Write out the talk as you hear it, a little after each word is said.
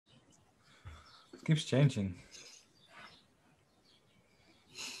keeps changing.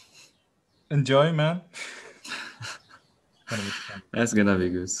 Enjoy, man. That's gonna be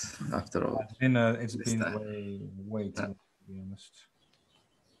good after all. It's been way too long, to be honest.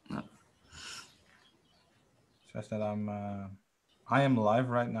 Yeah. Says that I am live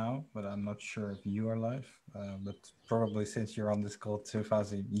right now, but I'm not sure if you are live. But probably since you're on this call too,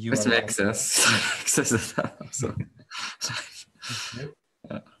 Fuzzy, you It are makes live. sense. So.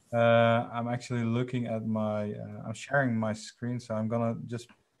 I'm actually looking at I'm sharing my screen, so I'm gonna just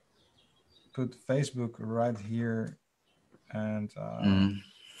put Facebook right here and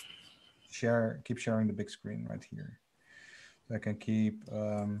keep sharing the big screen right here. So I can keep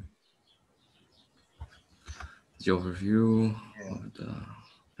the overview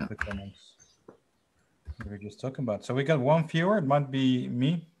of the comments we were just talking about. So we got one viewer. It might be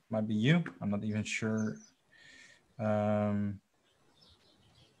me, might be you. I'm not even sure where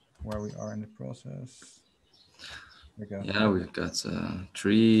we are in the process. There we go. Yeah, we've got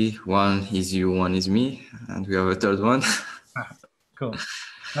 3. 1 is you, 1 is me, and we have a third one. Cool.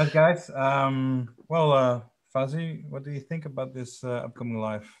 Nice, guys. Fuzzy, what do you think about this upcoming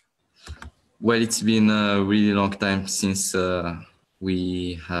live? Well, it's been a really long time since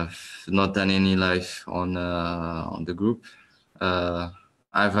we have not done any live on the group.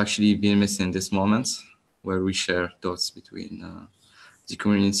 I've actually been missing this moment where we share thoughts between the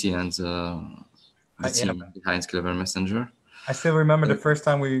community and the team behind Clever Messenger. I still remember the first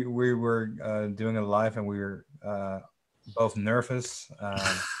time we were doing a live, and we were both nervous,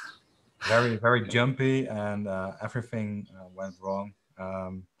 very, very jumpy, and everything went wrong.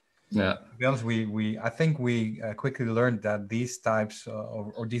 Yeah. To be honest, I think we quickly learned that these types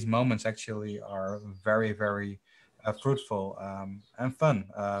or these moments actually are very, very fruitful and fun.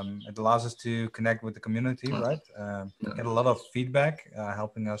 It allows us to connect with the community, right? Get a lot of feedback,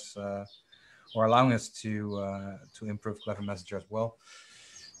 helping us or allowing us to improve Clever Messenger as well.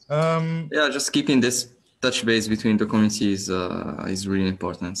 Yeah, just keeping this touch base between the communities is really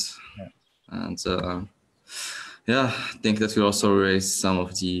important. Yeah. And yeah, I think that will also raise some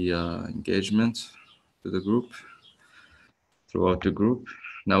of the engagement to the group, throughout the group.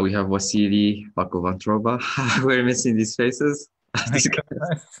 Now we have Vasily, Paco Vantrova. We're missing these faces.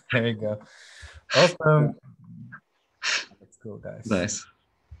 There you go. Awesome. Let's go, guys. Nice.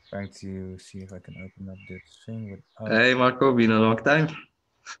 Trying to see if I can open up this thing with. Hey, Marco, been a long time.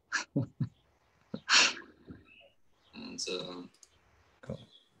 And, cool.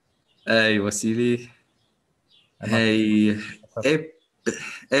 Hey, Vasily. Hey, Eb,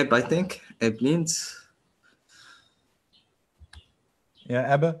 I think. Eb Lins. Yeah,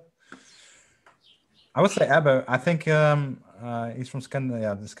 Ebbe. I would say Ebbe. I think he's from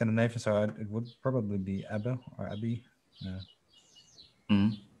the Scandinavian, so it would probably be Ebbe or Abby. Yeah.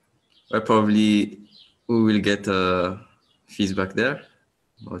 Well, probably we will get feedback there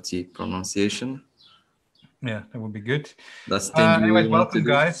about the pronunciation. Yeah, that would be good. That's the thing. Anyways, welcome,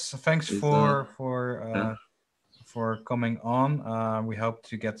 guys. Thanks for coming on. We hope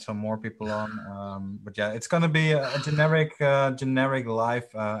to get some more people on. But yeah, it's gonna be a generic live.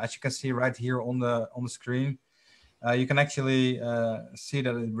 As you can see right here on the screen, you can actually see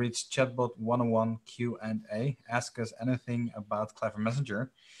that it reads Chatbot 101 Q&A. Ask us anything about Clever Messenger,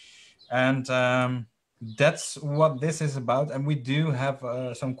 and that's what this is about. And we do have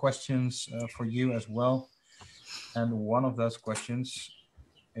some questions for you as well. And one of those questions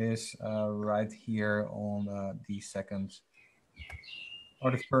is right here on the second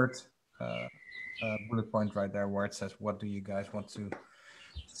or the third bullet point right there, where it says, what do you guys want to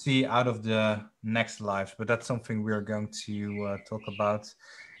see out of the next lives? But that's something we're going to talk about.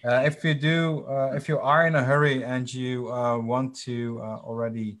 If you are in a hurry and you want to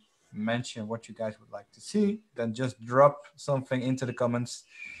already mention what you guys would like to see, then just drop something into the comments,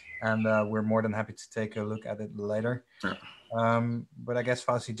 and we're more than happy to take a look at it later. But I guess,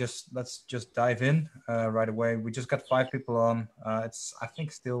 Fauci, let's just dive in right away. We just got 5 people on. It's, I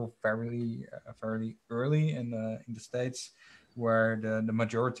think, still fairly early in the States, where the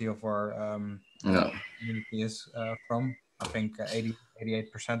majority of our community is from. I think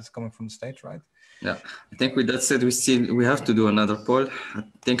 88% is coming from the States, right? Yeah, I think with that said, we have to do another poll. I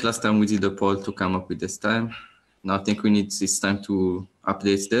think last time we did a poll to come up with this time. Now I think we need this time to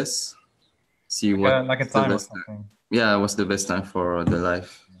update this. See what like a time or something. Yeah, what's the best time for the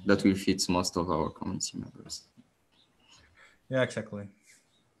live that will fit most of our community members. Yeah, exactly.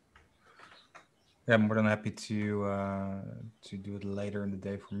 Yeah, I'm more than happy to do it later in the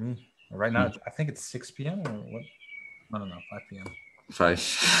day for me. Right now, I think it's 6 p.m. or what? I don't know, 5 p.m.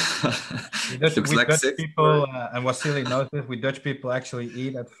 5. we Dutch people, and Vasily knows this, we Dutch people actually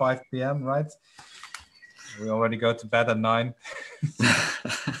eat at 5 p.m., right? We already go to bed at 9.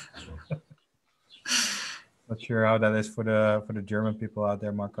 Not sure how that is for the German people out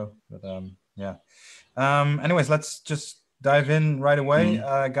there, Marco. But yeah. Anyways, let's just dive in right away.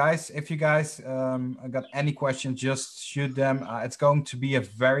 Guys, if you guys got any questions, just shoot them. It's going to be a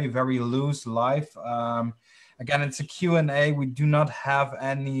very, very loose live. Again, it's a Q&A. We do not have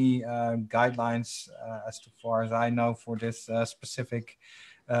any guidelines as far as I know for this specific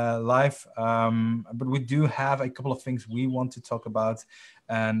live. But we do have a couple of things we want to talk about.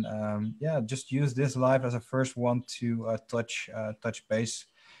 And yeah, just use this live as a first one to touch base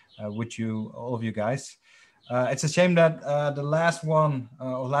with you, all of you guys. It's a shame that the last one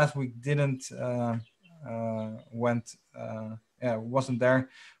or last week didn't wasn't there.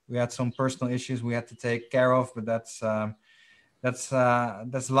 We had some personal issues we had to take care of, but that's live,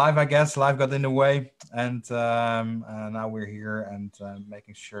 I guess. Live got in the way, and now we're here and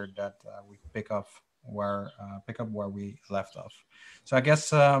making sure that we pick up where we left off. So I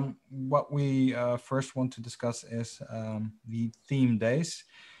guess what we first want to discuss is the theme days.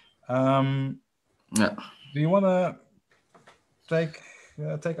 Yeah. Do you want to take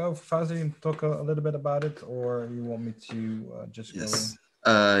over, Fauzi, and talk a little bit about it, or you want me to just go in?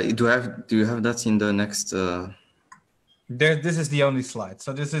 Do you have that in the next? This is the only slide.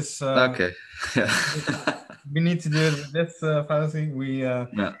 So this is okay. We need to do it with this, Fauzi.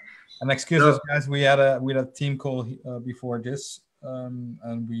 And excuse us, guys. We had a team call before this,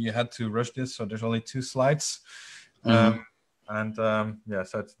 and we had to rush this. So there's only 2 slides. And yeah,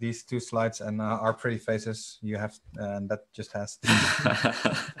 so it's these 2 slides and our pretty faces you have, and that just has.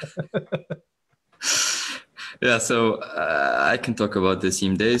 Yeah, so I can talk about the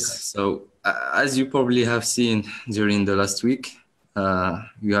theme days. So as you probably have seen during the last week,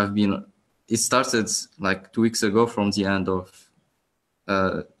 it started like 2 weeks ago from the end of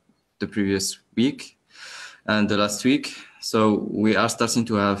the previous week and the last week. So we are starting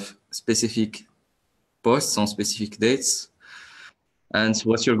to have specific posts on specific dates. And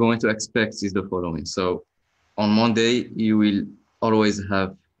what you're going to expect is the following. So on Monday, you will always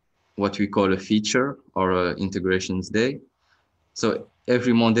have what we call a feature or an integrations day. So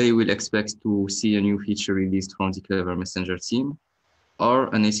every Monday, you will expect to see a new feature released from the Clever Messenger team or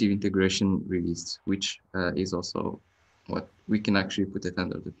a native integration released, which is also what we can actually put it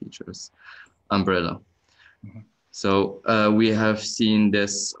under the features umbrella. So we have seen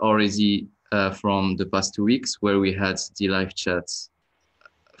this already from the past 2 weeks where we had the live chats.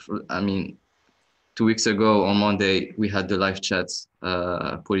 2 weeks ago on Monday, we had the live chat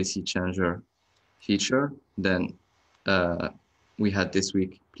policy changer feature. Then we had this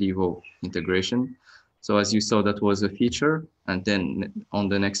week Plivo integration. So as you saw, that was a feature. And then on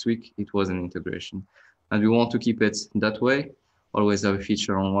the next week, it was an integration. And we want to keep it that way. Always have a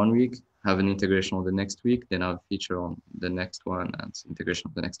feature on 1 week, have an integration on the next week, then have a feature on the next one and integration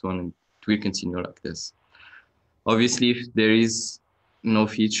on the next one. And it will continue like this. Obviously, if there is no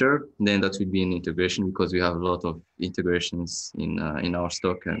feature, then that would be an integration because we have a lot of integrations in our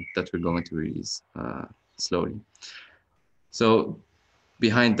stock and that we're going to release slowly. So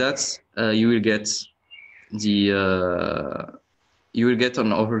behind that, you will get an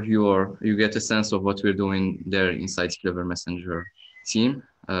overview, or you get a sense of what we're doing there inside Clever Messenger team,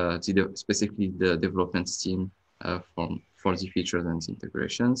 specifically the development team for the features and the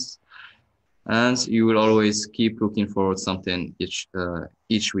integrations. And you will always keep looking forward something each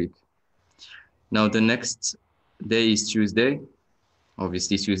week. Now the next day is Tuesday.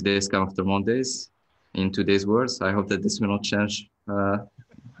 Obviously, Tuesdays come after Mondays. In today's words, I hope that this will not change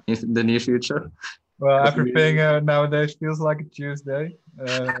in the near future. Well, everything nowadays feels like a Tuesday.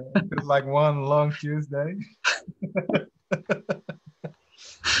 It feels like one long Tuesday.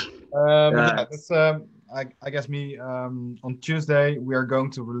 Yeah, that's, I guess on Tuesday, we are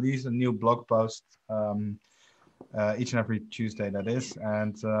going to release a new blog post each and every Tuesday, that is.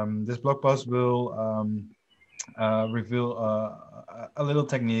 And this blog post will reveal a little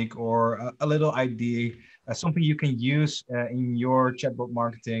technique or a little idea, something you can use in your chatbot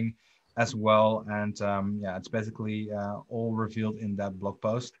marketing as well. And yeah, it's basically all revealed in that blog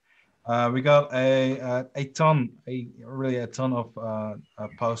post. We got a ton of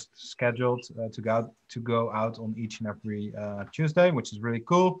posts scheduled to go out on each and every Tuesday, which is really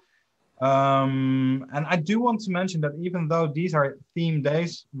cool. And I do want to mention that even though these are theme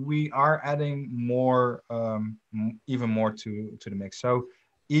days, we are adding more, even more to the mix. So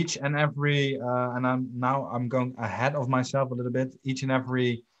each and every, and I'm going ahead of myself a little bit. Each and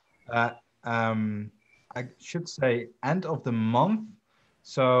every, I should say, end of the month.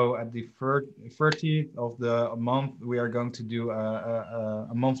 So at the 30th of the month, we are going to do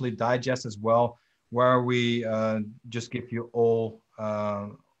a monthly digest as well, where we just give you all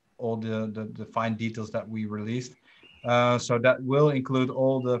the fine details that we released. So that will include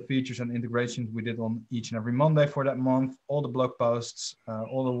all the features and integrations we did on each and every Monday for that month, all the blog posts,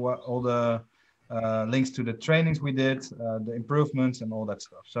 all the links to the trainings we did, the improvements and all that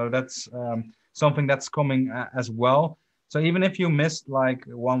stuff. So that's something that's coming as well. So even if you missed like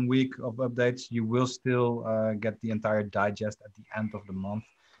 1 week of updates, you will still get the entire digest at the end of the month.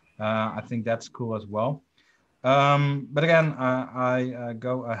 I think that's cool as well. But again, I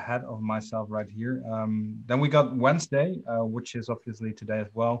go ahead of myself right here. Then we got Wednesday, which is obviously today as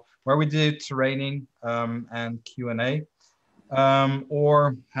well, where we did training and Q&A,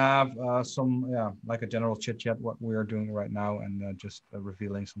 or have some, like a general chit chat, what we are doing right now, and just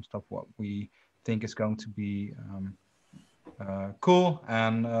revealing some stuff, what we think is going to be cool,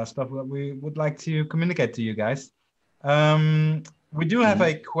 and stuff that we would like to communicate to you guys. We do have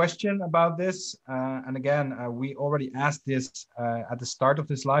a question about this, and again, we already asked this at the start of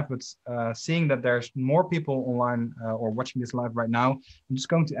this live, but seeing that there's more people online or watching this live right now, I'm just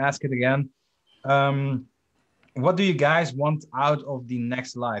going to ask it again. What do you guys want out of the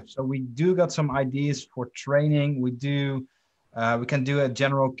next live? So we do got some ideas for training. We can do a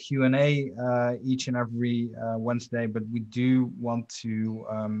general Q&A each and every Wednesday, but we do want to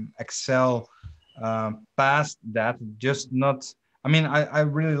excel past that. Just not, I mean, I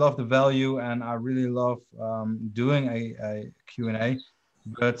really love the value, and I really love doing a Q&A,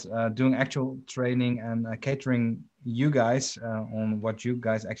 but doing actual training and catering you guys on what you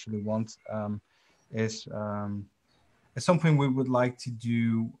guys actually want is something we would like to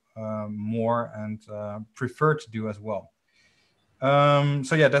do more and prefer to do as well.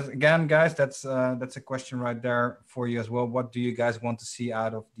 So yeah, that's, again, guys, that's a question right there for you as well. What do you guys want to see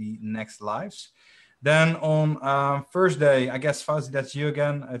out of the next lives? Then on Thursday, I guess, Fauzi, that's you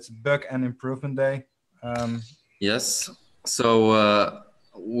again. It's bug and improvement day. Yes. So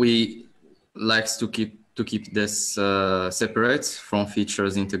we likes to keep this separate from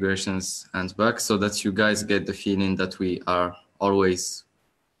features, integrations, and bugs, so that you guys get the feeling that we are always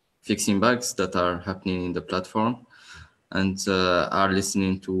fixing bugs that are happening in the platform, and are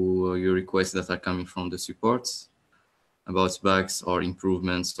listening to your requests that are coming from the supports about bugs or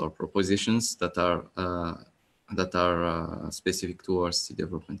improvements or propositions that are specific towards the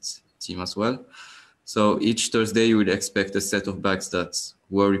development team as well. So each Thursday you would expect a set of bugs that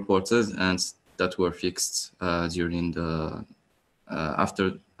were reported and that were fixed during the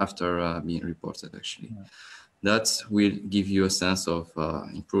after being reported, actually. Yeah. That will give you a sense of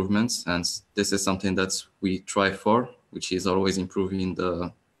improvements, and this is something that we try for, which is always improving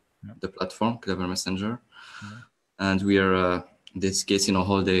the platform, Clever Messenger. Yeah. And we are dedicating a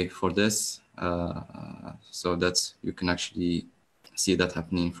whole day for this, so that you can actually see that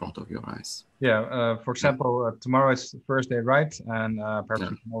happening in front of your eyes. Yeah, for example, tomorrow is Thursday, right? And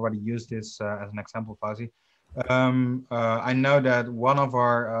perhaps we can already use this as an example, Fauzi. I know that one of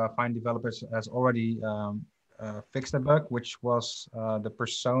our fine developers has already fixed a bug, which was the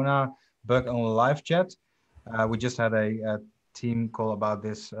persona bug on live chat. We just had a team call about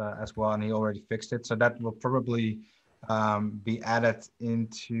this as well, and he already fixed it. So that will probably be added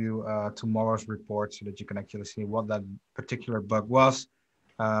into tomorrow's report, so that you can actually see what that particular bug was,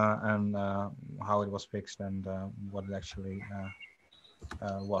 and how it was fixed, and what it actually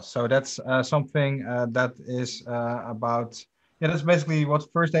was. So that's something that is about, yeah, that's basically what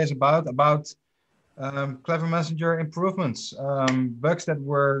Thursday is about Clever Messenger improvements, bugs that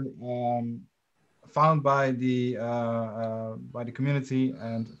were found by the community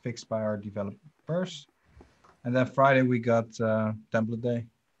and fixed by our developers. And then Friday we got template day.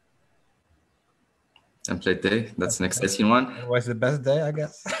 Template day, that's an exciting one. It was the best day, I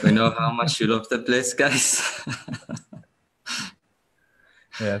guess. We know how much you love templates, guys.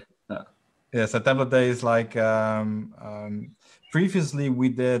 Yeah. Yeah, so template day is like, previously we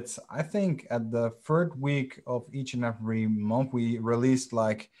did, I think at the third week of each and every month, we released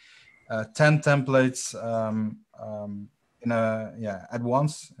like 10 templates at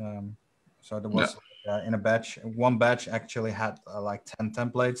once. So there was in a batch, one batch actually had like 10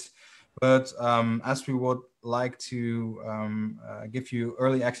 templates. But as we would like to give you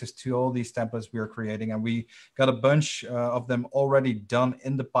early access to all these templates we are creating, and we got a bunch of them already done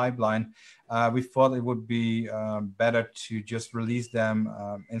in the pipeline, we thought it would be better to just release them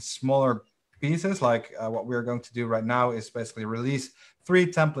in smaller pieces. Like what we're going to do right now is basically release 3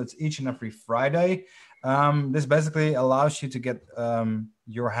 templates each and every Friday. This basically allows you to get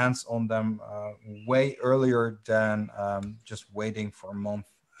your hands on them way earlier than just waiting for a month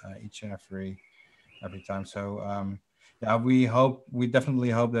each and every time. So yeah, we definitely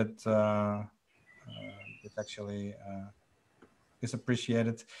hope that It's actually is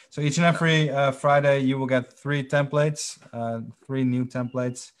appreciated. So each and every Friday, you will get 3 templates, 3 new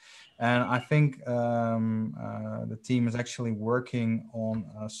templates. And I think the team is actually working on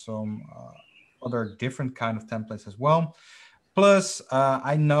some other different kind of templates as well. Plus,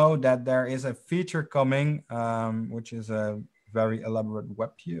 I know that there is a feature coming, which is a very elaborate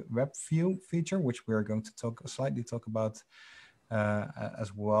web view feature, which we're going to slightly talk about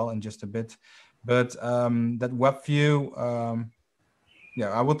as well in just a bit. But that web view,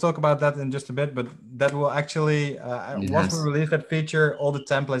 yeah, I will talk about that in just a bit, but that will actually, once we release that feature, all the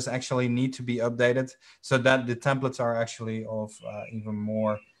templates actually need to be updated so that the templates are actually of even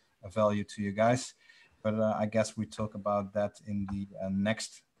more value to you guys. But I guess we talk about that in the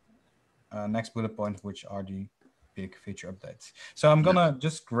next bullet point, which are the big feature updates. So I'm gonna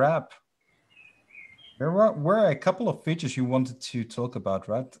just grab. There were a couple of features you wanted to talk about,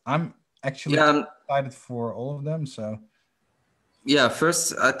 right? I'm actually excited for all of them. So yeah,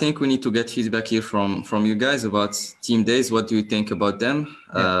 first I think we need to get feedback here from you guys about team days. What do you think about them?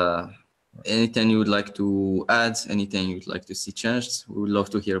 Yeah. Anything you would like to add? Anything you'd like to see changed? We would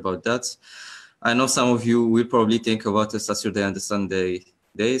love to hear about that. I know some of you will probably think about the Saturday and the Sunday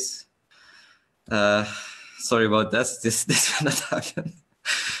days. Sorry about that. This will not happen.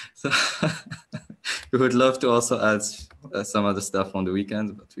 So we would love to also add some other stuff on the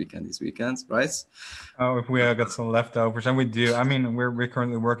weekends, but weekend is weekends, right? Oh, if we got some leftovers, and we do. I mean, we're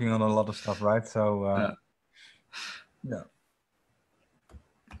currently working on a lot of stuff, right? So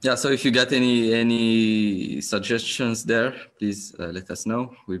yeah. So if you got any suggestions there, please let us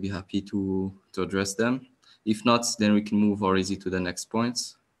know. We'll be happy to address them. If not, then we can move already to the next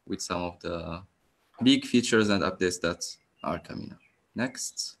points with some of the big features and updates that are coming up.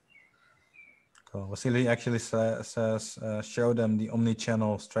 Next. Cool. Vasily actually says show them the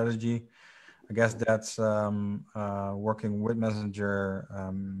omni-channel strategy. I guess that's working with Messenger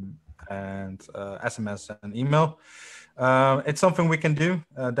and SMS and email. It's something we can do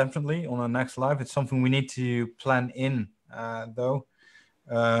definitely on our next live. It's something we need to plan in though.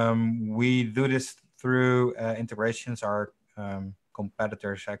 We do this through integrations. Our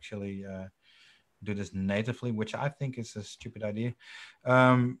competitors actually do this natively, which I think is a stupid idea.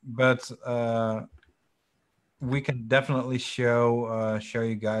 But we can definitely show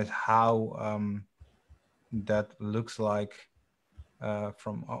you guys how that looks like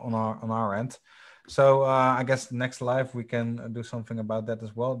from on our end. So I guess next live we can do something about that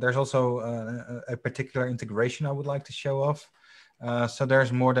as well. There's also a particular integration I would like to show off. So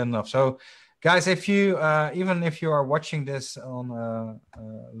there's more than enough. So guys, if you even if you are watching this on a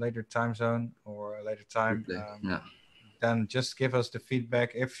later time zone or a later time, then just give us the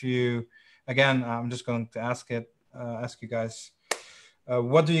feedback. If you, again, I'm just going to ask you guys,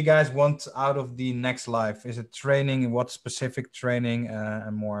 what do you guys want out of the next live? Is it training? What specific training?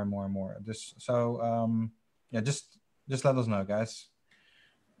 And more and more and more. So yeah, just let us know, guys.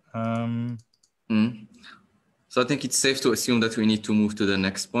 So I think it's safe to assume that we need to move to the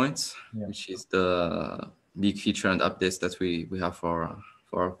next point, which is the big feature and updates that we have for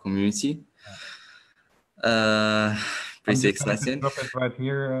our community. Pretty exciting. Drop it right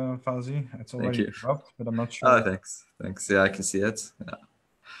here, Fauzi. It's already dropped, but I'm not sure. Oh, thanks. Yeah, I can see it. Yeah.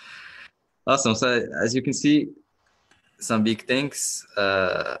 Awesome. So as you can see, some big things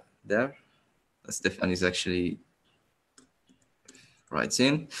there. Stefan is actually right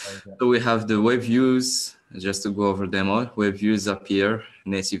in. So we have the web views, just to go over them all. Web views appear,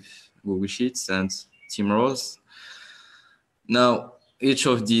 native Google Sheets and team roles. Now, each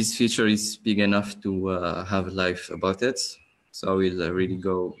of these features is big enough to have a live about it. So I will really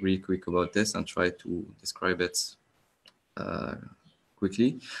go really quick about this and try to describe it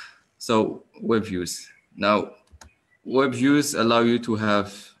quickly. So web views. Now, web views allow you to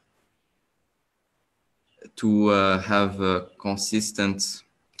have a consistent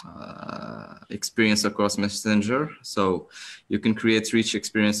experience across Messenger. So you can create rich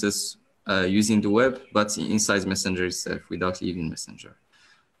experiences using the web, but inside Messenger itself without leaving Messenger.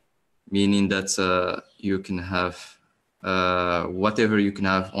 Meaning that you can have whatever you can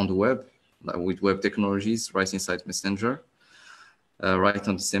have on the web, like with web technologies, right inside Messenger, right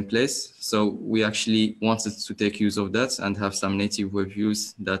on the same place. So we actually wanted to take use of that and have some native web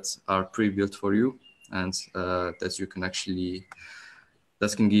views that are pre-built for you, and that you can actually,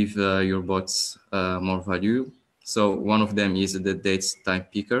 that can give your bots more value. So one of them is the date time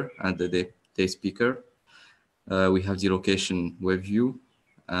picker and the date picker. We have the location web view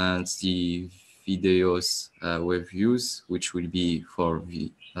and the videos web views, which will be for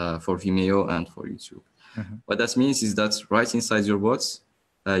Vimeo and for YouTube. What that means is that right inside your bots,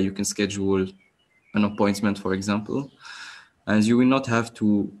 you can schedule an appointment, for example, and you will not have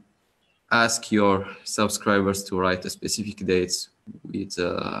to ask your subscribers to write a specific date with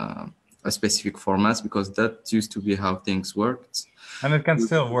a specific format, because that used to be how things worked. And it can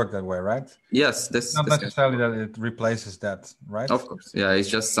still work that way, right? Yes, It's not that's kind necessarily that it replaces that, right? of course. Yeah, it's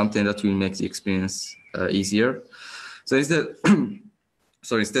just something that will make the experience easier. So instead,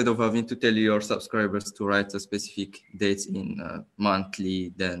 so instead of having to tell your subscribers to write a specific date in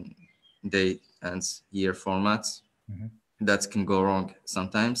monthly, then day and year formats, that can go wrong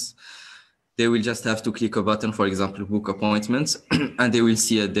sometimes. They will just have to click a button, for example, book appointments, and they will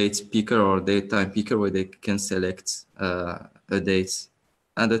see a date picker or date time picker where they can select a date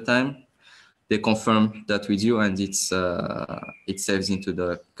and a time. They confirm that with you, and it saves into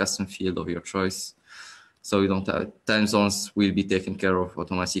the custom field of your choice. So you don't have time zones will be taken care of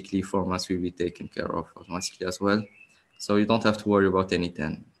automatically. Formats will be taken care of automatically as well. So you don't have to worry about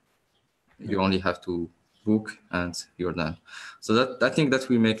anything. You only have to book and you're done. So that I think that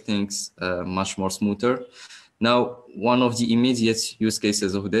will make things much more smoother. Now, one of the immediate use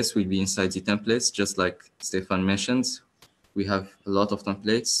cases of this will be inside the templates, just like Stefan mentioned. We have a lot of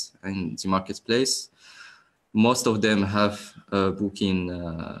templates in the marketplace. Most of them have a booking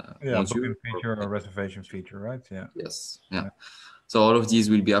module. Booking feature or reservation feature, right? Yeah. Yes. Yeah. So all of these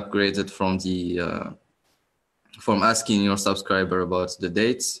will be upgraded from the from asking your subscriber about the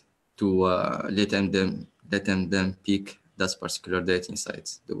dates to let them pick that particular date inside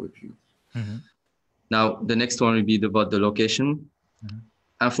the web view. Now the next one will be about the location.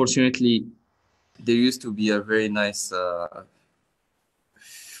 Unfortunately, there used to be a very nice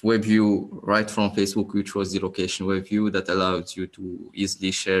web view right from Facebook, which was the location web view that allowed you to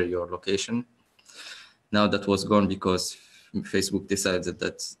easily share your location. Now that was gone because Facebook decided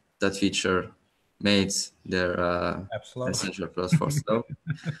that that feature made their Messenger Plus for slow.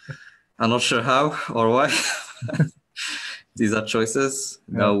 I'm not sure how or why. These are choices.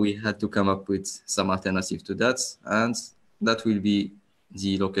 Now we had to come up with some alternative to that, and that will be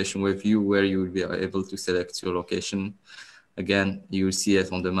the location web view, where you will be able to select your location. Again, you will see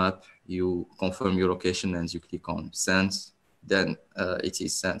it on the map. You confirm your location and you click on send. Then it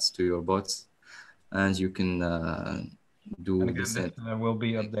is sent to your bot, and you can do And again, the same. this will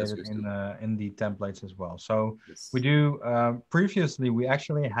be updated in the templates as well. So Yes. we do previously we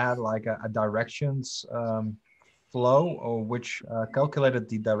actually had like a directions flow, or which calculated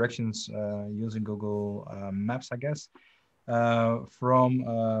the directions using Google Maps, I guess, from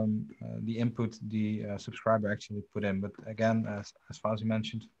the input the subscriber actually put in. But again, as Fauzi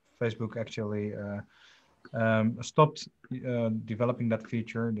mentioned, Facebook actually stopped developing that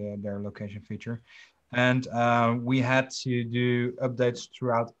feature, their location feature. And we had to do updates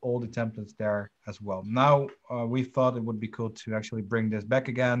throughout all the templates there as well. Now, we thought it would be cool to actually bring this back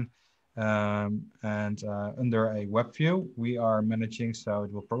again. And under a web view, we are managing, so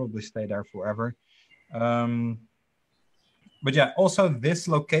it will probably stay there forever. But yeah, also this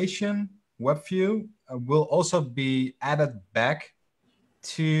location web view will also be added back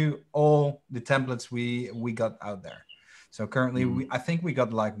to all the templates we got out there. So currently, I think we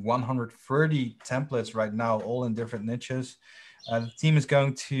got like 130 templates right now, all in different niches. The team is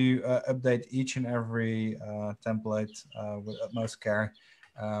going to update each and every template with utmost care,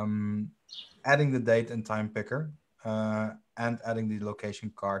 adding the date and time picker, and adding the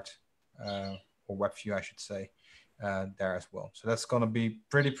location card or web view, I should say, there as well. So that's going to be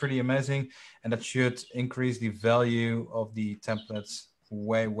pretty amazing, and that should increase the value of the templates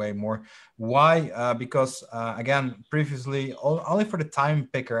way more. Why? Because again, previously only for the time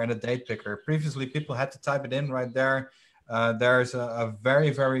picker and the date picker, previously people had to type it in right there. There's a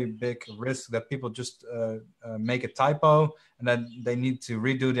very big risk that people just make a typo, and then they need to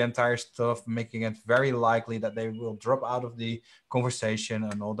redo the entire stuff, making it very likely that they will drop out of the conversation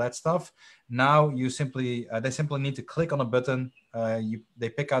and all that stuff. Now you simply they simply need to click on a button. They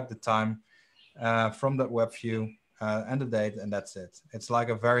pick out the time from that web view and the date, and that's it. It's like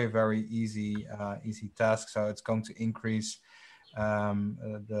a very easy task. So it's going to increase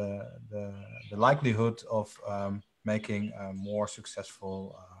the likelihood of making more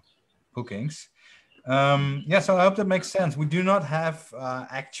successful bookings. Yeah, so I hope that makes sense. We do not have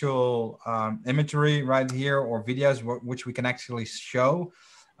actual imagery right here or videos which we can actually show.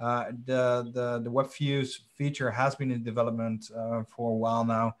 The web views feature has been in development for a while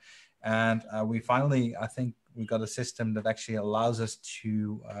now, and we finally, I think, we got a system that actually allows us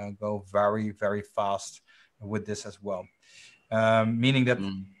to go very fast with this as well. Meaning that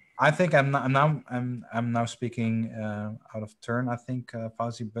I think I'm now speaking out of turn, I think,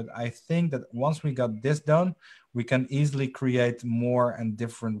 Fauzi, but I think that once we got this done, we can easily create more and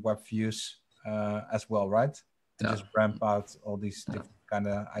different web views as well, right? To Yeah. just ramp out all these different kind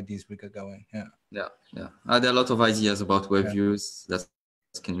of ideas we got going. Yeah. There are a lot of ideas about web views that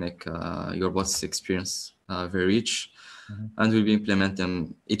can make your bot's experience very rich, and we'll implement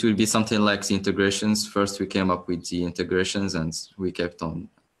them. It will be something like the integrations. First, we came up with the integrations, and we kept on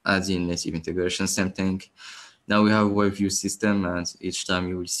adding native integrations. Same thing. Now we have a web view system, and each time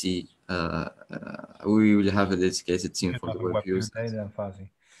you will see, we will have a dedicated team for the web views. Day then, Fazi.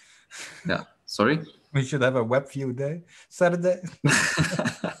 Yeah. Sorry. We should have a web view day Saturday.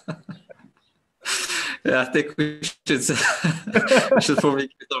 Yeah, I think we should probably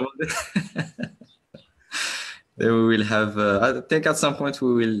keep it on Monday. Then we will have, I think at some point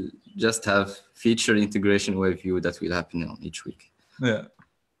we will just have feature integration web view that will happen on each week. Yeah.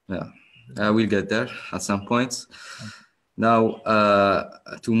 We'll get there at some point. Now,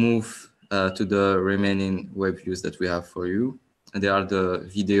 to move to the remaining web views that we have for you, there are the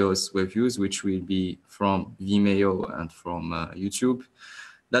videos web views, which will be from Vimeo and from YouTube.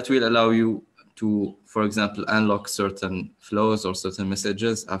 That will allow you to, for example, unlock certain flows or certain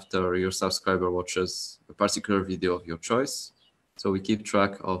messages after your subscriber watches a particular video of your choice. So we keep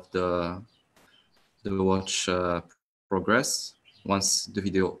track of the watch progress once the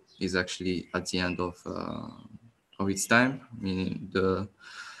video is actually at the end of its time, meaning the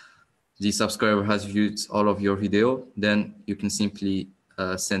subscriber has viewed all of your video. Then you can simply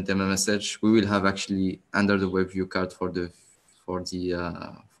send them a message. We will have actually under the web view card for the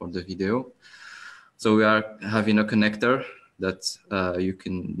video. So we are having a connector that you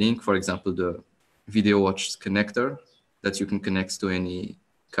can link, for example, the video watch connector that you can connect to any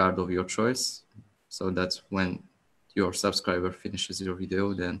card of your choice. So that when your subscriber finishes your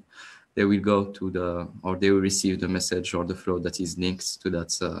video, then they will go to they will receive the message or the flow that is linked to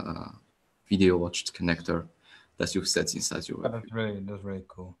that video watched connector that you've set inside your web view. That's really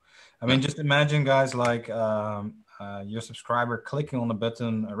cool. I mean, just imagine, guys, like your subscriber clicking on the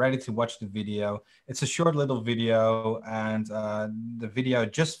button, ready to watch the video. It's a short little video, and the video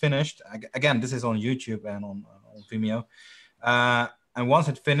just finished. Again, this is on YouTube and on Vimeo. And once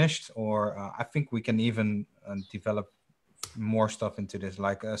it's finished, or I think we can even develop more stuff into this,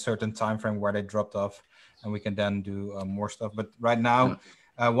 like a certain time frame where they dropped off, and we can then do more stuff. But right now,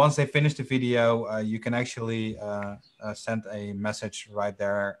 once they finish the video, you can actually send a message right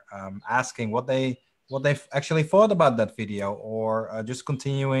there asking what they've actually thought about that video, or just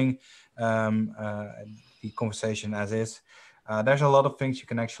continuing the conversation as is. There's a lot of things you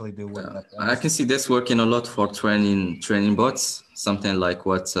can actually do with that. I can see this working a lot for training bots, something like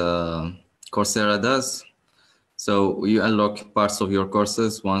what Coursera does. So you unlock parts of your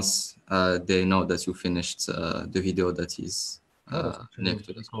courses once they know that you finished the video that is linked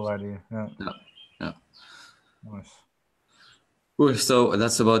to this. Cool idea. Yeah. Nice. Cool. So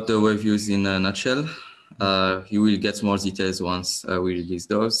that's about the web views in a nutshell. You will get more details once we release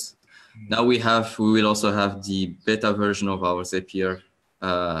those. Now we will also have the beta version of our Zapier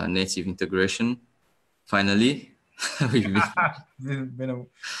native integration. Finally, we've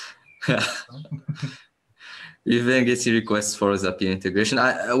been getting requests for Zapier integration.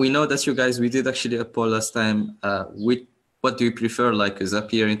 We know that you guys, we did actually a poll last time. What do you prefer, like a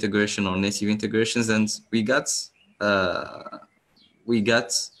Zapier integration or native integrations? And we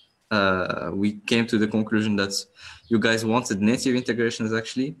came to the conclusion that you guys wanted native integrations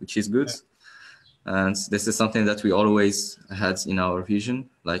actually, which is good. And this is something that we always had in our vision,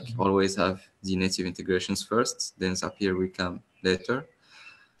 like always have the native integrations first, then Zapier will come later.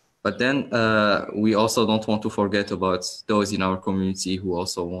 But then we also don't want to forget about those in our community who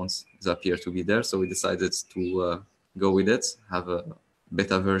also want Zapier to be there. So we decided to go with it, have a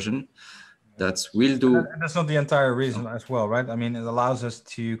beta version that will do. And that's not the entire reason as well, right? I mean, it allows us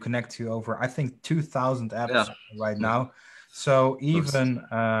to connect to over, I think, 2,000 apps right now. So even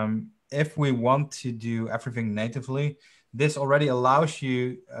if we want to do everything natively, this already allows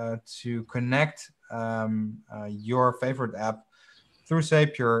you to connect your favorite app through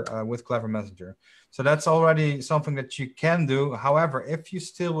Zapier with Clever Messenger. So that's already something that you can do. However, if you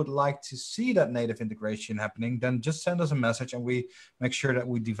still would like to see that native integration happening, then just send us a message and we make sure that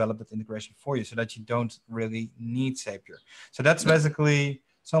we develop that integration for you so that you don't really need Zapier. So that's basically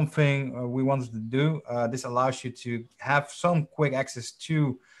something we wanted to do. This allows you to have some quick access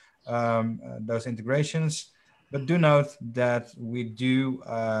to those integrations. But do note that we do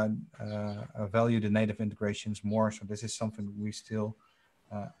value the native integrations more. So this is something we still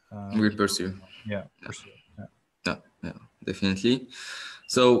will pursue. Pursue. Yeah, definitely.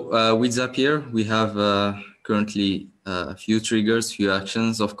 So with Zapier, we have currently a few triggers, few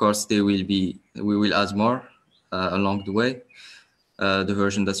actions. Of course, we will add more along the way. The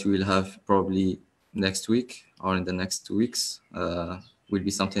version that you will have probably next week or in the next 2 weeks will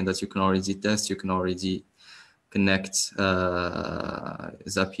be something that you can already test. You can already connect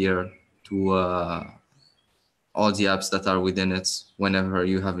Zapier to all the apps that are within it whenever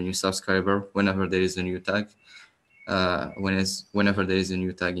you have a new subscriber, whenever there is a new tag, whenever there is a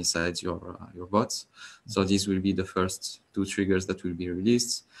new tag inside your bots. So these will be the first 2 triggers that will be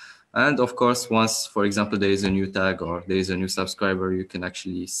released. And of course, once, for example, there is a new tag or there is a new subscriber, you can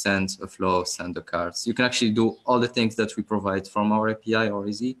actually send a flow, send the cards. You can actually do all the things that we provide from our API or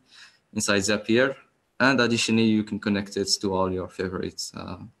Easy inside Zapier. And additionally, you can connect it to all your favorite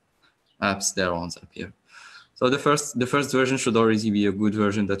apps there on Zapier. So the first version should already be a good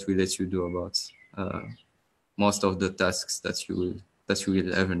version that will let you do about most of the tasks that you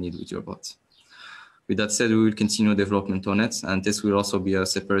will ever need with your bot. With that said, we will continue development on it, and this will also be a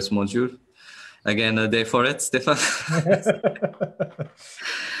separate module. Again, a day for it, Stefan. I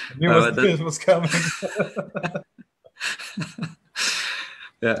knew this was coming.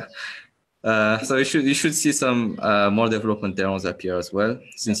 Yeah. So you should see some more development there on Zapier as well,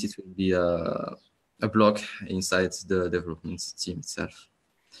 since it will be a block inside the development team itself.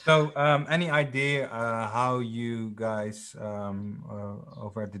 So, any idea how you guys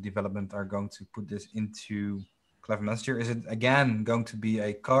over at the development are going to put this into Clever Messenger? Is it again going to be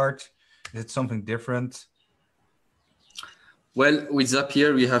a card? Is it something different? Well, with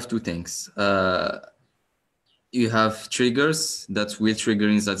Zapier, we have 2 things. You have triggers that will trigger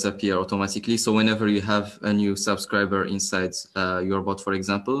inside Zapier automatically. So whenever you have a new subscriber inside your bot, for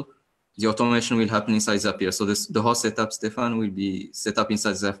example, the automation will happen inside Zapier. So the whole setup, Stefan, will be set up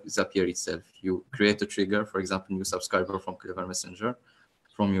inside Zapier itself. You create a trigger, for example, new subscriber from Clever Messenger,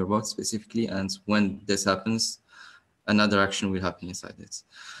 from your bot specifically. And when this happens, another action will happen inside it.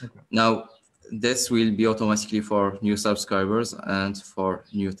 Okay. Now, this will be automatically for new subscribers and for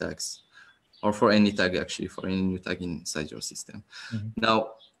new tags, or for any tag, actually, for any new tag inside your system. Mm-hmm.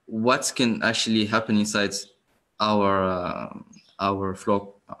 Now, what can actually happen inside our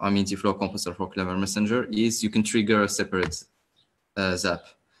flow, the flow composer for Clever Messenger is you can trigger a separate Zap.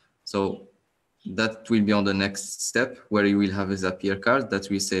 So that will be on the next step, where you will have a Zapier card that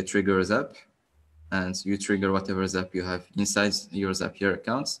will say trigger a Zap, and you trigger whatever Zap you have inside your Zapier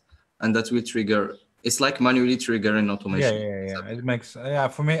account, and that will trigger. It's like manually triggering automation. Yeah. It makes,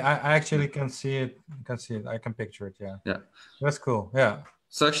 for me, I actually can see it. I can picture it. Yeah. That's cool. Yeah.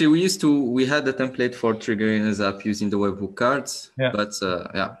 So actually, we had the template for triggering a Zap using the webhook cards, but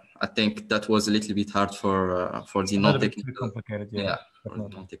I think that was a little bit hard for the non-technical. Complicated, for the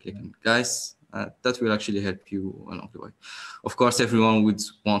non-technical guys. That will actually help you along the way. Of course, everyone would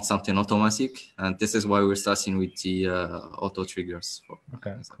want something automatic, and this is why we're starting with the auto triggers.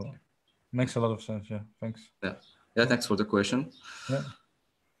 Okay, cool. Makes a lot of sense. Yeah, thanks. Yeah. Thanks for the question. Yeah.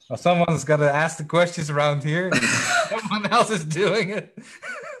 Well, someone's got to ask the questions around here. Someone else is doing it.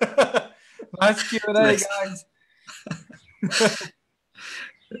 Nice Q&A, guys.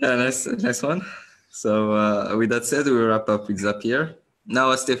 Nice one. So with that said, we wrap up with Zapier.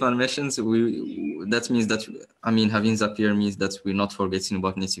 Now, as Stefan mentions, having Zapier means that we're not forgetting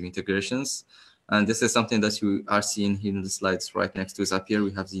about native integrations. And this is something that you are seeing here in the slides right next to Zapier.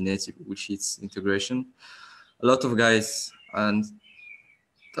 We have the native Google Sheets integration. A lot of guys and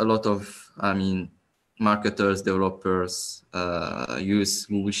a lot of, marketers, developers use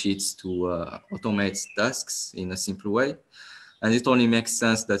Google Sheets to automate tasks in a simple way. And it only makes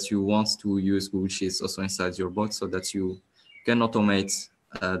sense that you want to use Google Sheets also inside your bot, so that you can automate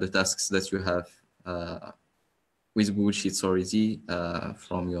the tasks that you have with Google Sheets already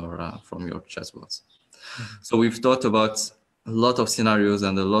from your chatbots. Mm-hmm. So we've thought about a lot of scenarios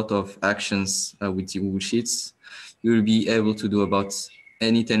and a lot of actions with the Google Sheets. You will be able to do about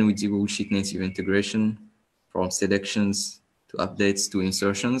anything with the Google Sheet native integration, from selections to updates to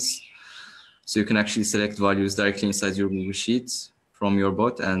insertions. So you can actually select values directly inside your Google Sheets from your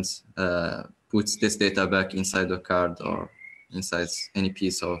bot and put this data back inside the card or inside any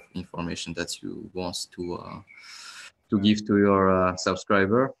piece of information that you want to give to your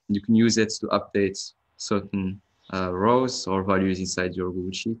subscriber. You can use it to update certain rows or values inside your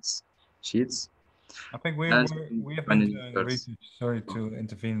Google Sheets. I think we have been doing research. Sorry to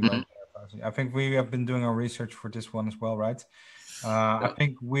intervene, but I think we have been doing our research for this one as well, right? I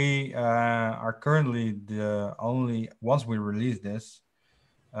think we are currently the only, once we release this,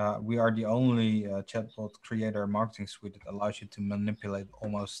 we are the only chatbot creator marketing suite that allows you to manipulate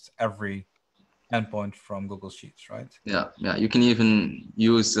almost every endpoint from Google Sheets, right? Yeah. You can even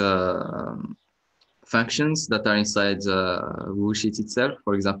use functions that are inside Google Sheets itself.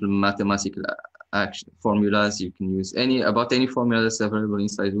 For example, mathematical formulas. You can use about any formula that's available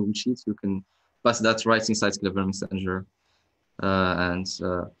inside Google Sheets. You can pass that right inside Clever Messenger and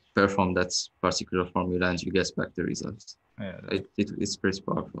perform that particular formula, and you get back the results. Yeah, It's pretty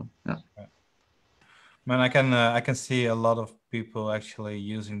powerful. Yeah. Man, I can see a lot of people actually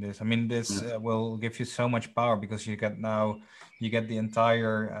using this. I mean, this will give you so much power because you get the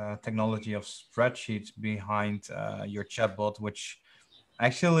entire technology of spreadsheets behind your chatbot, which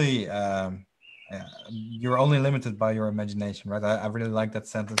actually you're only limited by your imagination, right? I really like that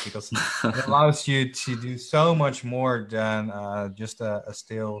sentence because it allows you to do so much more than just a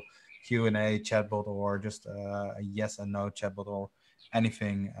still Q&A chatbot or just a yes and no chatbot or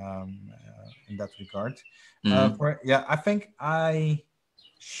anything in that regard. I think I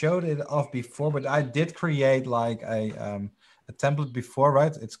showed it off before, but I did create like a template before,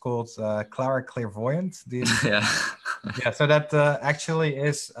 right? It's called Clara Clairvoyant. Yeah. Yeah, so that actually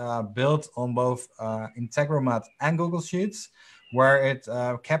is built on both Integromat and Google Sheets, where it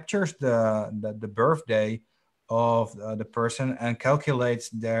captures the birthday of the person and calculates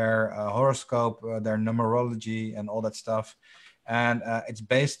their horoscope, their numerology, and all that stuff. And it's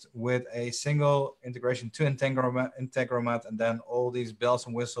based with a single integration to Integromat, and then all these bells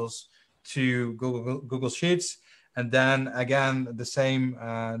and whistles to Google Sheets. And then again, the same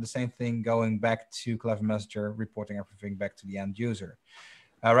thing going back to Clever Messenger, reporting everything back to the end user.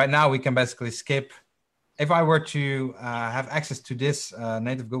 Right now, we can basically skip. If I were to have access to this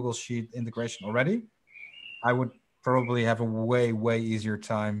native Google Sheet integration already, I would probably have a way easier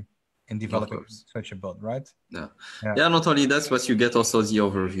time in developing such a build, right? Yeah. Not only that, but you get also the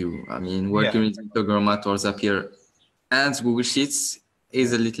overview. I mean, working with Integromat or Zapier and Google Sheets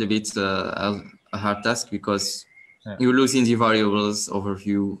is a little bit a hard task because you lose in the variables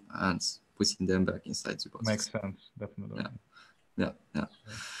overview and putting them back inside the box. Makes sense, definitely. Yeah.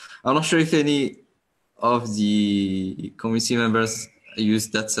 I'm not sure if any of the community members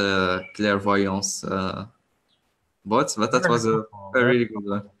used that clairvoyance bot, but that was a really good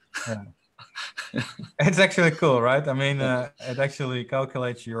one. Yeah. It's actually cool, right? I mean, it actually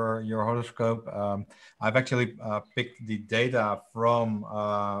calculates your horoscope. I've actually picked the data from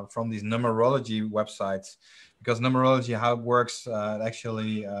these numerology websites, because numerology, how it works, it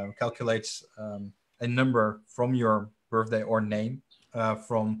actually calculates a number from your birthday or name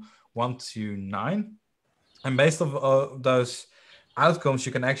from 1 to 9, and based on those outcomes,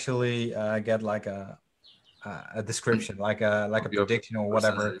 you can actually get like a description, like a prediction or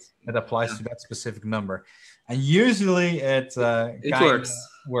whatever that applies to that specific number. And usually it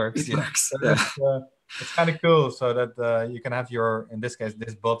works. Yeah. So it's kind of cool, so that you can have in this case,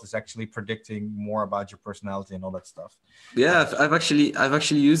 this bot is actually predicting more about your personality and all that stuff. Yeah, I've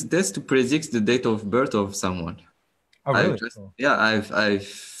actually used this to predict the date of birth of someone. Oh, really? I've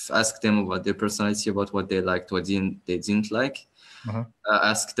asked them about their personality, about what they liked, what they didn't like.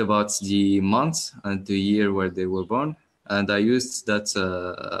 Asked about the month and the year where they were born, and I used that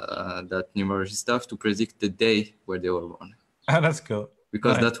numeric stuff to predict the day where they were born. Oh, that's cool.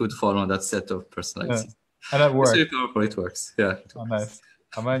 Because that would fall on that set of personalities. And that works. It's really powerful. It works. Yeah. Nice.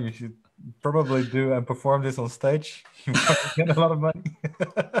 Oh man, you should probably do and perform this on stage. You get a lot of money.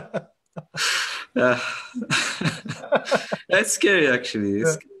 Yeah. That's scary, actually.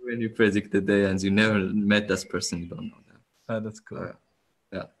 It's scary when you predict the day and you never met that person. You don't know that. That's cool.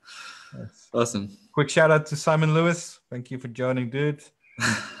 Yeah. Nice. Awesome. Quick shout out to Simon Lewis. Thank you for joining, dude.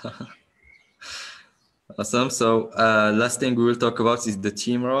 Awesome. So last thing we will talk about is the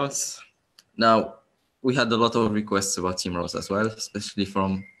team roles. Now, we had a lot of requests about team roles as well, especially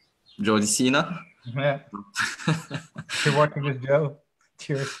from Joe Dicina. Yeah. You're working with Joe.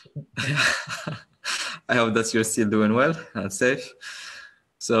 Cheers. I hope that you're still doing well and safe.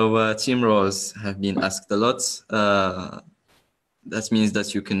 So team roles have been asked a lot. That means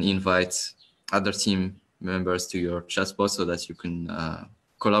that you can invite other team members to your chatbot so that you can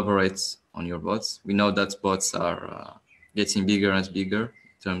collaborate on your bots. We know that bots are getting bigger and bigger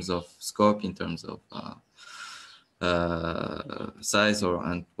in terms of scope, in terms of size,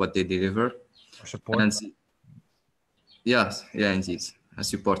 and what they deliver. Or support. And indeed,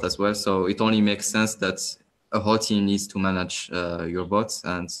 support as well. So it only makes sense that a whole team needs to manage your bots,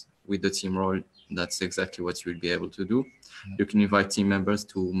 and with the team role, that's exactly what you will be able to do. You can invite team members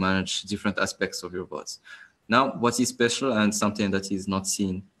to manage different aspects of your bots. Now, what is special and something that is not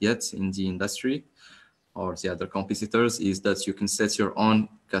seen yet in the industry or the other competitors is that you can set your own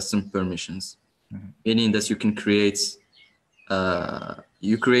custom permissions, meaning that you can create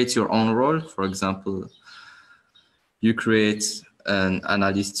your own role. For example, you create an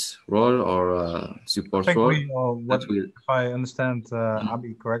analyst role or a support role. If I understand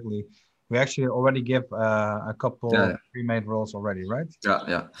Abi correctly, we actually already give a couple Yeah. pre-made roles already, right?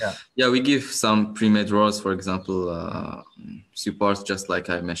 Yeah, we give some pre-made roles, for example, supports, just like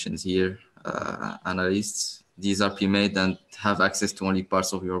I mentioned here, analysts. These are pre-made and have access to only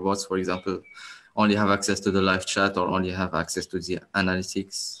parts of your bots. For example, only have access to the live chat, or only have access to the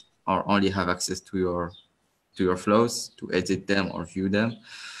analytics, or only have access to your flows to edit them or view them.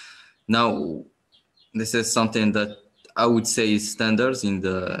 Now, this is something that I would say is standards in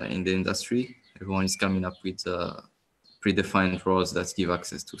the industry. Everyone is coming up with predefined roles that give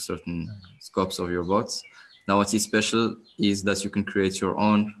access to certain scopes of your bots. Now, what is special is that you can create your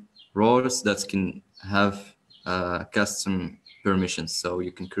own roles that can have custom permissions. So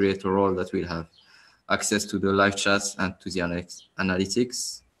you can create a role that will have access to the live chats and to the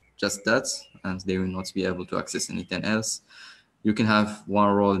analytics, just that, and they will not be able to access anything else. You can have one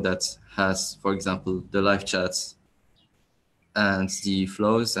role that has, for example, the live chats and the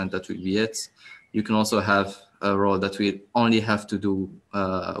flows, and that will be it. You can also have a role that will only have to do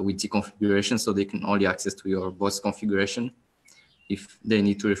with the configuration, so they can only access to your bots configuration if they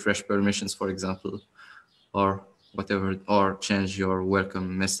need to refresh permissions, for example, or whatever, or change your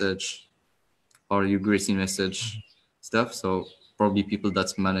welcome message or your greeting message stuff. So probably people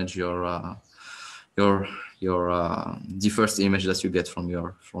that manage your the first image that you get from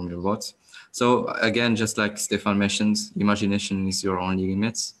your bot. So again, just like Stefan mentioned, imagination is your only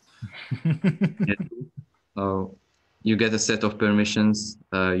limit. So you get a set of permissions,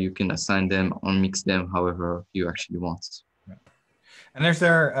 you can assign them or mix them however you actually want. And is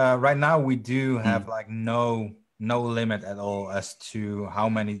there right now we do have like no limit at all as to how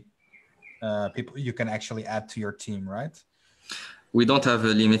many people you can actually add to your team, right? We don't have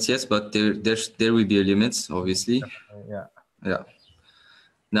a limit yet, but there will be a limit, obviously. Yeah.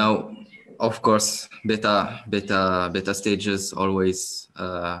 Now, of course, beta stages always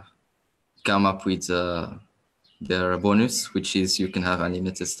come up with their bonus, which is you can have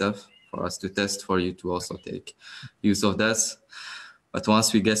unlimited stuff for us to test, for you to also take use of that. But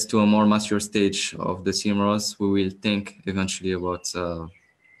once we get to a more mature stage of the team roles, we will think eventually about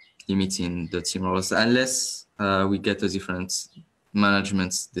limiting the team roles, unless we get a different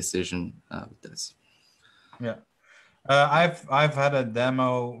management decision with this. Yeah. I've had a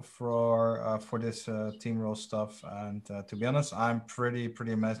demo for this team role stuff, and to be honest, I'm pretty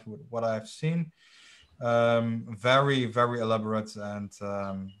amazed with what I've seen. Very elaborate, and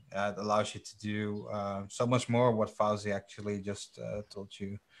it allows you to do so much more what Fauzi actually just told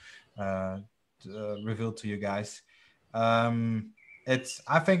you, revealed to you guys.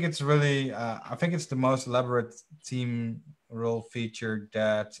 I think it's really I think it's the most elaborate team role feature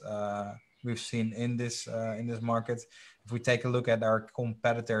that we've seen in this market. If we take a look at our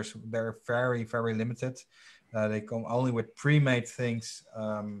competitors, they're very limited. They come only with pre-made things.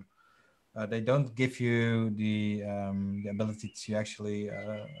 They don't give you the ability to actually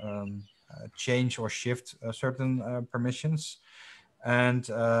change or shift certain permissions, and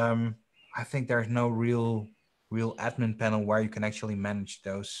I think there's no real admin panel where you can actually manage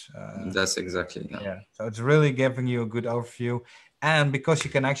those. That's exactly, yeah. So it's really giving you a good overview, and because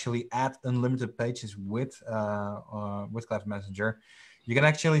you can actually add unlimited pages with Cloud Messenger, you can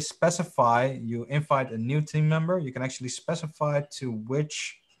actually specify. You invite a new team member. You can actually specify to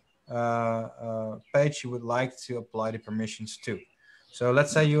which page you would like to apply the permissions to. So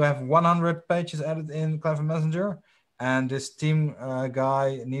let's say you have 100 pages added in Clever Messenger, and this team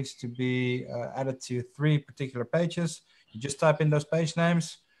guy needs to be added to 3 particular pages. You just type in those page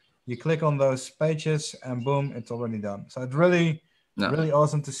names, you click on those pages, and boom, it's already done. So it's really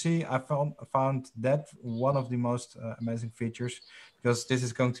awesome to see. I found that one of the most amazing features, because this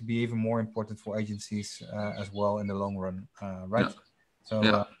is going to be even more important for agencies as well in the long run, right?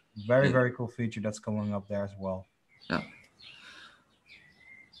 So very cool feature that's coming up there as well.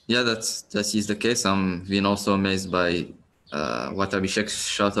 Yeah, that is the case. I'm being also amazed by what Abhishek,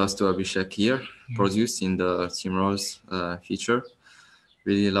 shout outs to Abhishek here, produced in the team roles feature.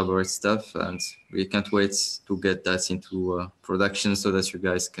 Really elaborate stuff, and we can't wait to get that into production so that you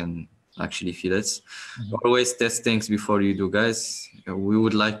guys can actually feel it. Always test things before you do, guys. We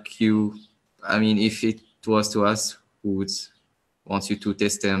would like you, I mean, if it was to us, we would want you to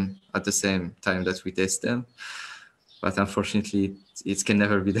test them at the same time that we test them. But unfortunately, it can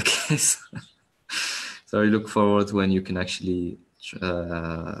never be the case. So I look forward when you can actually,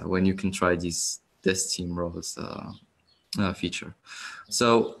 when you can try these test team roles feature.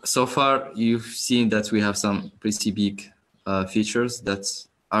 So far, you've seen that we have some pretty big features that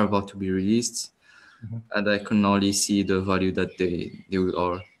are about to be released. And I can only see the value that they will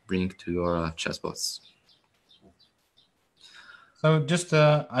all bring to your chatbots. So just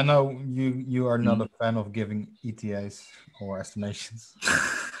I know you are not a fan of giving ETAs or estimations.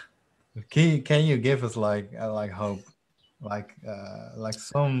 Can you give us like hope, like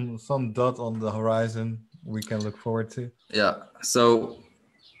some dot on the horizon we can look forward to? Yeah. So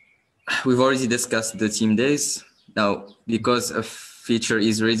we've already discussed the team days. Now, because a feature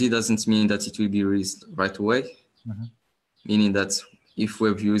is ready doesn't mean that it will be released right away. Mm-hmm. Meaning that if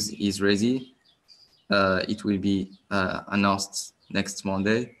WebViews is ready, it will be announced next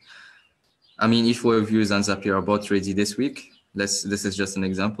Monday. I mean, if WebViews and Zapier are both ready this week, this is just an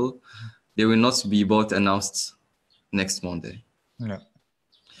example, they will not be both announced next Monday. Yeah,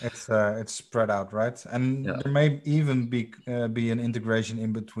 it's spread out, right? And Yeah. there may even be an integration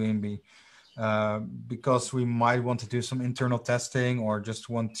in between, because we might want to do some internal testing or just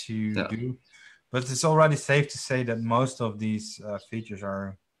want to Yeah. do. But it's already safe to say that most of these features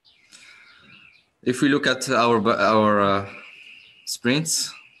are. If we look at our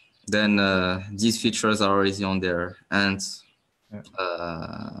sprints, then these features are already on Yeah.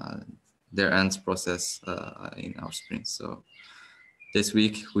 Their end process in our sprints. So this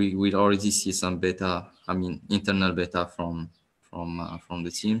week we will already see some beta, I mean internal beta from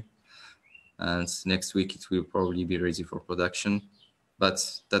the team, and next week it will probably be ready for production.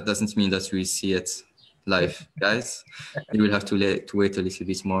 But that doesn't mean that we see it live, guys. You will have to wait a little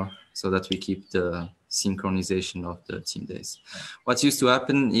bit more so that we keep the synchronization of the team days. What used to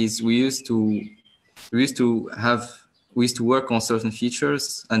happen is we used to work on certain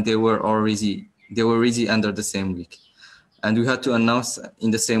features and they were already under the same week, and we had to announce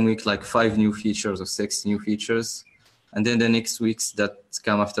in the same week like 5 new features or 6 new features, and then the next weeks that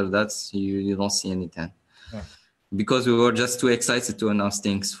come after that you don't see anything. Yeah. Because we were just too excited to announce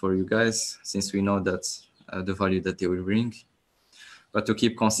things for you guys, since we know that the value that they will bring. But to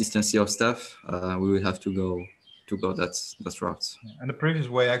keep consistency of stuff, we will have to go that route. And the previous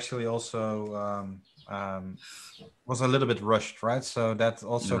way actually also was a little bit rushed, right? So that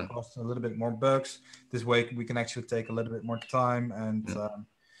also Yeah. cost a little bit more bugs. This way we can actually take a little bit more time, and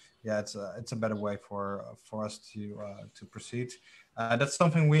yeah, it's a better way for us to proceed. That's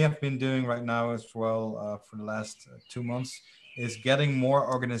something we have been doing right now as well for the last 2 months. Is getting more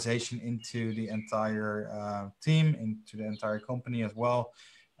organization into the entire team, into the entire company as well,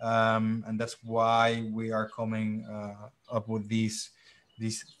 and that's why we are coming up with these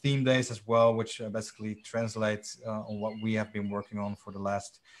theme days as well, which basically translates on what we have been working on for the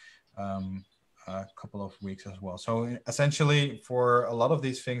last couple of weeks as well. So essentially, for a lot of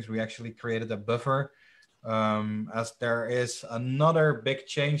these things, we actually created a buffer, as there is another big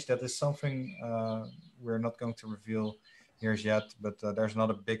change that is something we're not going to reveal here yet, but there's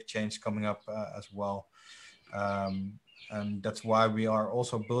another big change coming up as well. And that's why we are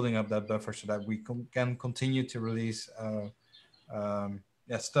also building up that buffer so that we can continue to release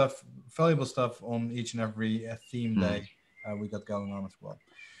valuable stuff on each and every theme day we got going on as well.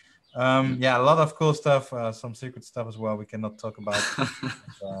 Yeah, a lot of cool stuff, some secret stuff as well we cannot talk about.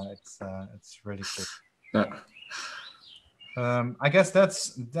 It's really cool. Yeah. I guess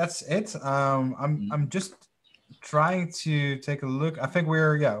that's it. I'm just trying to take a look. I think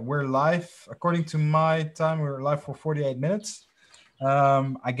we're live. According to my time, we're live for 48 minutes.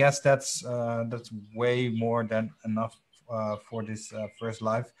 I guess that's way more than enough for this first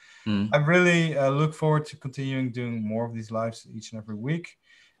live. I really look forward to continuing doing more of these lives each and every week.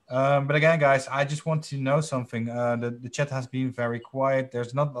 But again, guys, I just want to know something. The chat has been very quiet.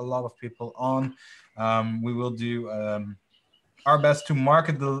 There's not a lot of people on. We will do our best to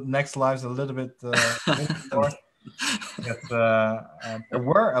market the next lives a little bit more. But, there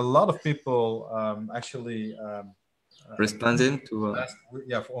were a lot of people actually Responding to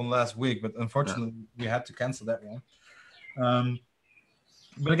on last week, but unfortunately we had to cancel that one.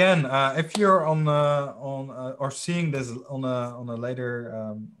 But again, if you're on or seeing this on a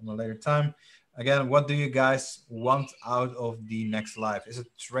later time, again, what do you guys want out of the next live? Is it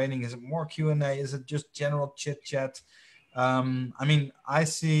training? Is it more Q&A? Is it just general chit chat? I mean, I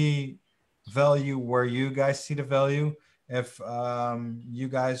see value where you guys see the value. If you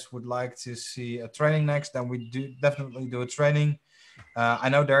guys would like to see a training next, then we do definitely do a training. I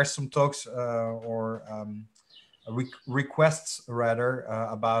know there are some talks or requests rather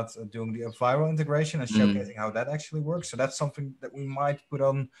about doing the viral integration and showcasing how that actually works. So that's something that we might put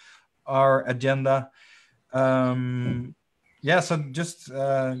on our agenda. Yeah, so just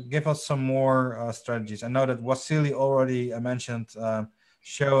give us some more strategies. I know that Wasili already mentioned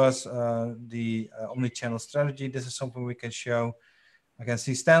show us the omni-channel strategy. This is something we can show. I can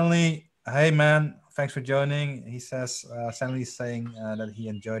see Stanley. Hey man, thanks for joining. He says Stanley is saying that he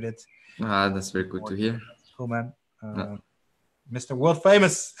enjoyed it. that's very good to hear. Cool, man. Mr. World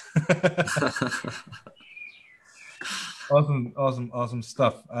Famous. Awesome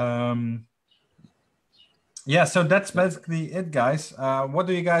stuff. Yeah, so that's basically it, guys. What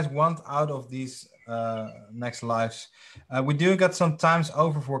do you guys want out of these next lives? We do get some times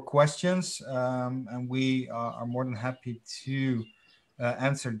over for questions, and we are more than happy to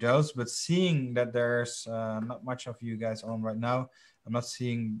answer those. But seeing that there's not much of you guys on right now, I'm not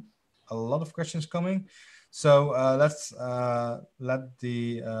seeing a lot of questions coming. So let's let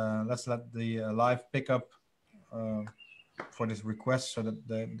the live pick up for this request, so that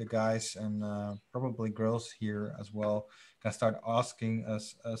the guys and probably girls here as well can start asking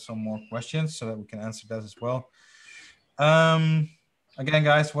us some more questions, so that we can answer that as well. Again,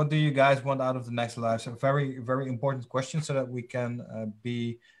 guys, what do you guys want out of the next live? So very, very important question, so that we can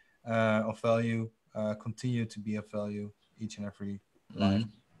be of value, continue to be of value each and every live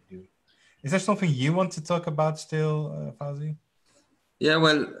we do. Is there something you want to talk about still, Fauzi? Yeah,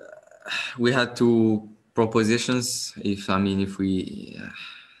 well, we had two propositions. If we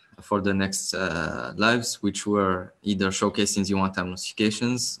for the next lives, which were either showcasing the one-time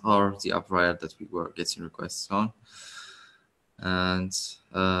notifications or the app wire that we were getting requests on. And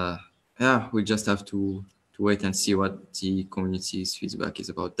yeah, we just have to wait and see what the community's feedback is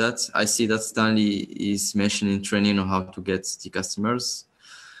about that. I see that Stanley is mentioning training on how to get the customers.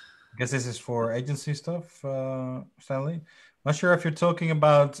 I guess this is for agency stuff, Stanley. Not sure if you're talking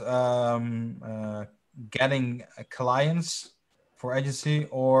about getting clients for agency,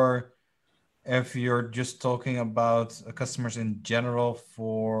 or if you're just talking about customers in general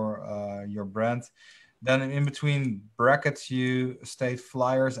for your brand. Then in between brackets, you state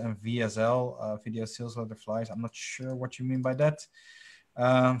flyers and VSL, video sales letter flyers. I'm not sure what you mean by that.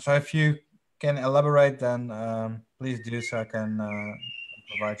 So if you can elaborate, then please do, so I can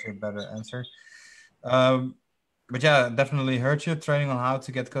provide you a better answer. But yeah, definitely heard you. Training on how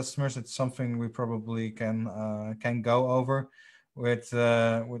to get customers. It's something we probably can go over with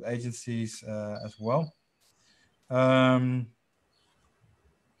agencies as well.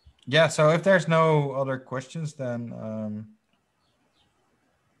 Yeah, so if there's no other questions, then I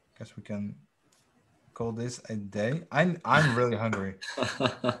guess we can call this a day. I'm really hungry.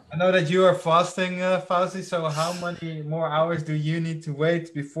 I know that you are fasting, Fauzi. So how many more hours do you need to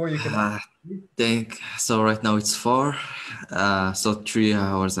wait before you can? Think so. Right now it's 4, so 3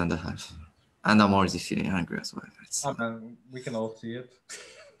 hours and a half, and I'm already feeling hungry as well. Oh man, we can all see it.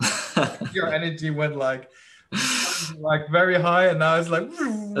 Your energy went like very high, and now it's like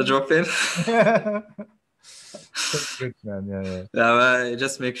a drop in. So good, man. Yeah. Yeah,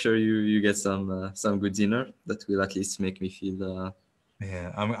 just make sure you get some good dinner. That will at least make me feel.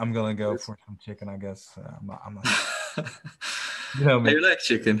 Yeah, I'm gonna go for some chicken, I guess. I'm not. You know me. You like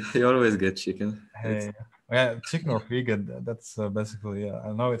chicken. You always get chicken. Hey, yeah, chicken or vegan. That's basically. Yeah,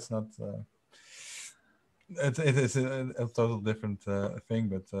 I know it's not. It is a total different thing,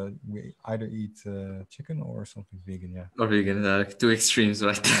 but we either eat chicken or something vegan. Yeah. Or vegan. Like 2 extremes,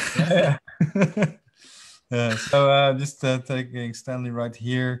 right? Yeah. Yeah. So just taking Stanley right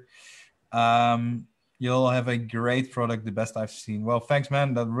here. You'll have a great product, the best I've seen. Well, thanks,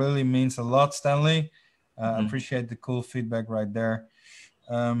 man. That really means a lot, Stanley. Appreciate the cool feedback right there.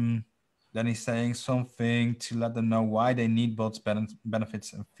 Then he's saying something to let them know why they need bots,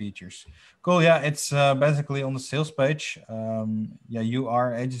 benefits, and features. Cool. Yeah, it's basically on the sales page. Yeah, you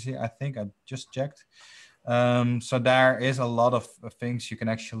are agency, I think. I just checked. So there is a lot of things you can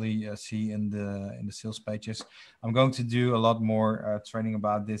actually see in the sales pages. I'm going to do a lot more training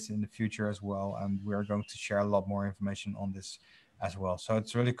about this in the future as well, and we're going to share a lot more information on this as well. So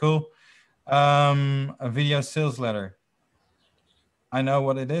it's really cool. A video sales letter. I know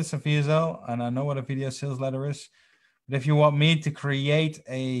what it is, a VSL, and I know what a video sales letter is. But if you want me to create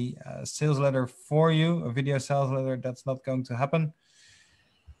a sales letter for you, a video sales letter, that's not going to happen.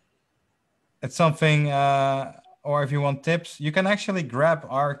 It's something, or if you want tips, you can actually grab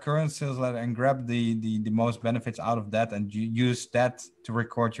our current sales letter and grab the most benefits out of that, and you use that to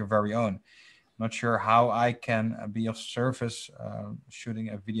record your very own. Not sure how I can be of service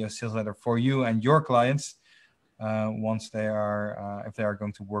shooting a video sales letter for you and your clients once they are, if they are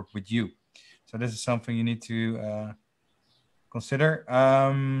going to work with you. So this is something you need to consider.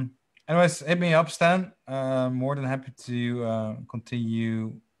 Anyways, hit me up, Stan. More than happy to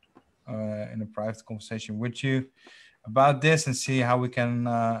continue in a private conversation with you about this and see how we can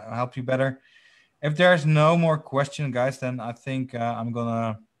help you better. If there's no more question, guys, then I think I'm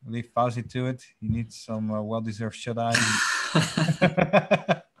gonna leave Fauzi to it. He needs some well-deserved shut-eye.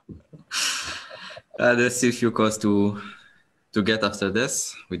 There's still a few calls to get after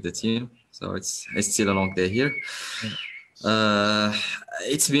this with the team, so it's still a long day here. Uh,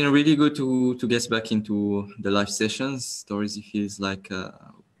 it's been really good to get back into the live sessions. Stories, it feels like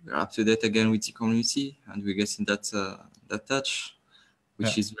we're up to date again with the community, and we're getting that touch,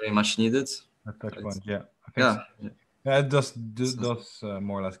 which is very much needed. That touch point, yeah. I think Yeah. so. Yeah, it does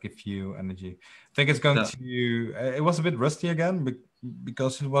more or less give you energy. I think it's going to. It was a bit rusty again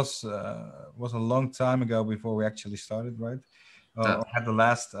because it was a long time ago before we actually started, right? Or had the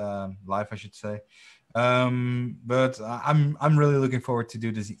last live, I should say. But I'm really looking forward to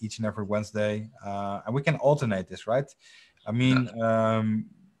do this each and every Wednesday, and we can alternate this, right? I mean,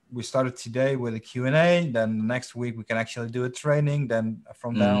 we started today with a Q&A, then the next week we can actually do a training, then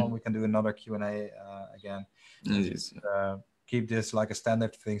from there on we can do another Q&A again. Just, keep this like a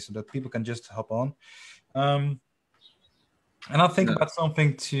standard thing so that people can just hop on. And I'll think about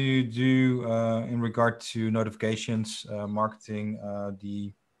something to do in regard to notifications, marketing,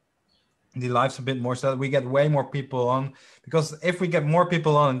 the lives a bit more so that we get way more people on, because if we get more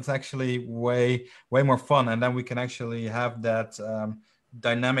people on, it's actually way more fun, and then we can actually have that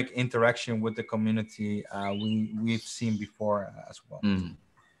dynamic interaction with the community we've seen before as well.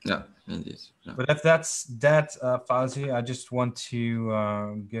 Yeah, indeed. Yeah. But that's Fauzi. I just want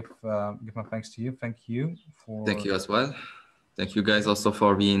to give my thanks to you. Thank you as well. Thank you guys also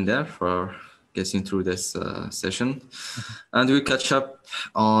for being there, for getting through this session. And we'll catch up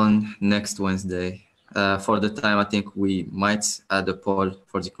on next Wednesday. For the time, I think we might add a poll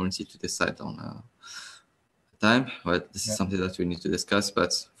for the community to decide on time. But this is something that we need to discuss.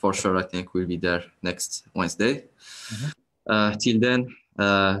 But for sure, I think we'll be there next Wednesday. Till then,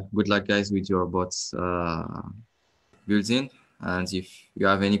 good luck, guys, with your bots building. And if you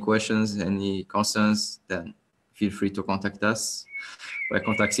have any questions, any concerns, then feel free to contact us by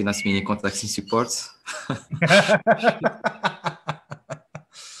contacting us, meaning contacting support.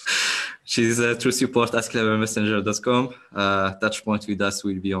 She's through support at clevermessenger.com. Touch point with us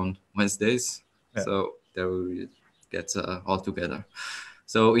will be on Wednesdays. So there we will get all together.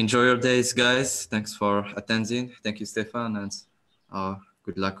 So enjoy your days, guys. Thanks for attending. Thank you, Stefan, and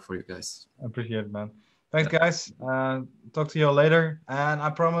good luck for you guys. I appreciate it, man. Thanks, guys. Talk to you all later. And I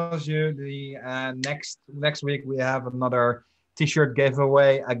promise you, the next week we have another T-shirt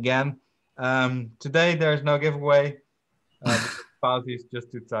giveaway again. Today there's no giveaway. Fauzi is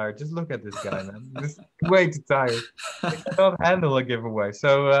just too tired. Just look at this guy, man. This is way too tired. He cannot handle a giveaway.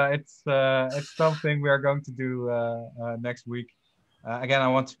 So it's something we are going to do next week. Again, I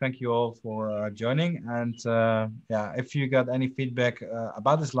want to thank you all for joining. And if you got any feedback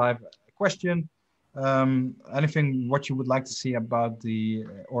about this live, question, anything what you would like to see about the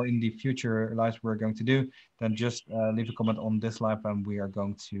or in the future lives we're going to do, then just leave a comment on this live, and we are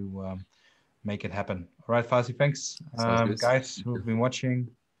going to make it happen. All right, Fauzi, thanks. Guys who've been watching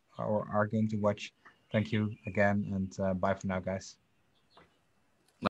or are going to watch, thank you again, and bye for now, guys.